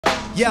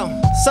Yo,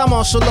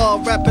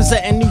 Cymarshall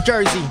representing New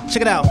Jersey.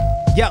 Check it out.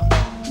 Yo.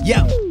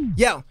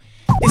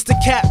 It's the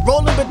cat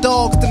rolling with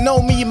dogs that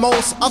know me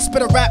most. I'll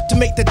spit a rap to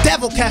make the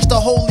devil catch the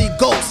Holy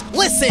Ghost.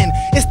 Listen,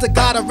 it's the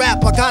God of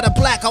rap, I got a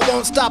black, I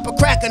won't stop a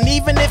crack. And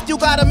even if you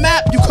got a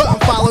map, you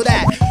couldn't follow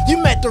that. You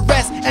met the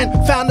rest and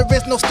found there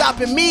is no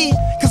stopping me,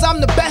 cause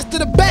I'm the best of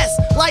the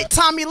best, like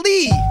Tommy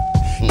Lee.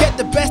 Get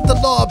the best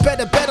of law,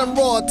 better bet I'm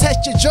raw.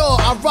 Test your jaw,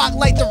 I rock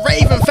like the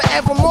Raven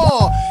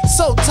forevermore.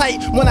 So tight,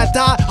 when I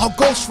die, I'll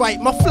ghostwrite.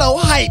 My flow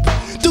hype,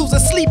 dudes are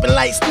sleeping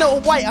like Snow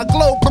White. I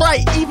glow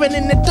bright, even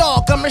in the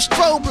dark, I'm a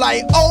strobe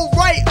light. Oh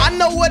right, I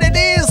know what it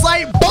is,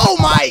 like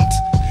Bomite.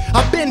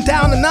 I've been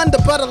down and under,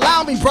 but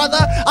allow me,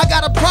 brother, I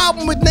got a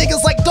problem with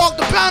niggas like Dog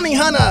the Bounty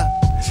Hunter.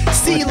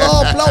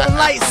 C-Law blowing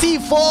like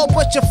C4,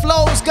 but your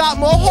flow's got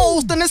more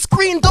holes than a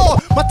screen door.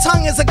 My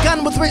tongue is a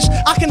gun with which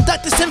I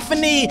conduct a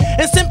symphony,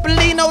 and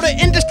simply know the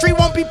industry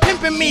won't be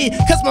pimping me,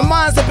 cause my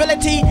mind's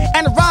ability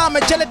and rhyme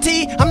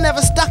agility, I'm never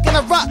stuck in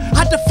a rut,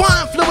 I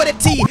define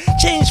fluidity.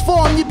 Change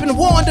form, you've been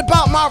warned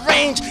about my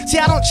range. See,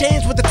 I don't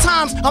change with the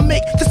times, I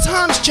make the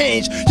times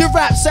change. Your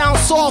rap sounds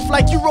soft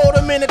like you wrote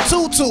them in a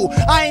tutu.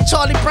 I ain't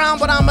Charlie Brown,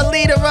 but I'm a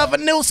leader of a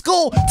new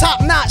school,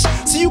 top notch.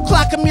 So you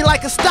clocking me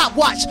like a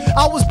stopwatch.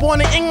 I was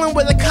born in England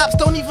where the cops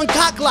don't even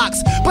cock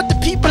locks, but the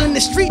people in the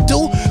street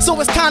do, so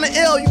it's kinda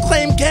ill. You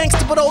claim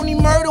gangster but only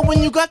murder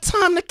when you got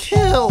time to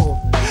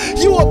kill.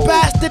 You a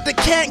bastard that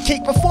can't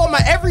kick. Before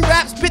my every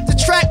rap spit the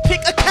track,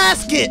 pick a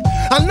casket.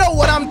 I know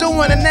what I'm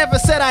doing and never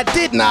said I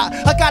did not.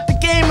 I got the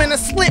game in a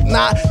slip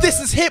knot. This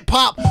is hip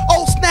hop.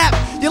 Oh snap,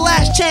 your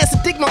last chance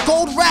to dig my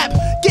gold rap.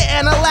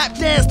 Getting a lap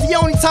dance, the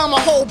only time I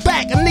hold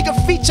back. A nigga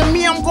feature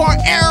me, I'm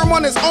gonna air him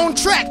on his own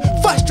track.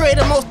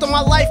 Frustrated most of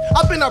my life,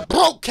 I've been a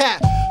broke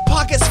cat.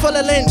 Pockets full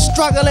of lint,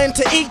 struggling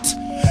to eat.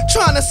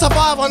 Trying to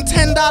survive on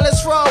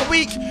 $10 for a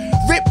week.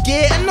 Rip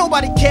gear and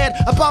nobody cared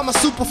about my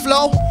super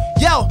flow.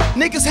 Yo,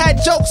 niggas had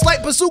jokes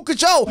like Bazooka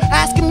Joe,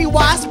 asking me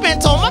why I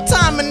spent all my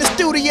time in the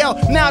studio.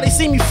 Now they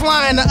see me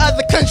flying to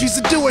other countries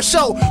to do a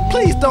show.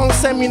 Please don't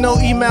send me no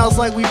emails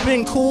like we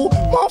been cool.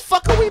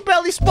 Motherfucker, we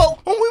barely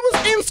spoke when we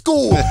was in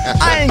school.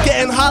 I ain't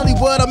getting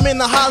Hollywood, I'm in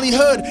the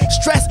Hollywood.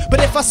 Stress, but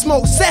if I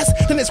smoke cess,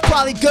 then it's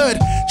probably good.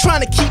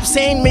 Trying to keep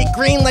sane, make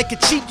green like a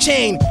cheap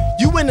chain.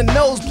 You in the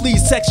nosebleed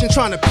section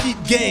trying to peep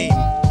game.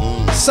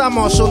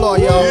 Cymarshall,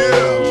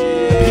 yo.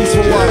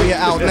 Peaceful warrior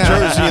out now.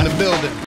 Jersey in the building.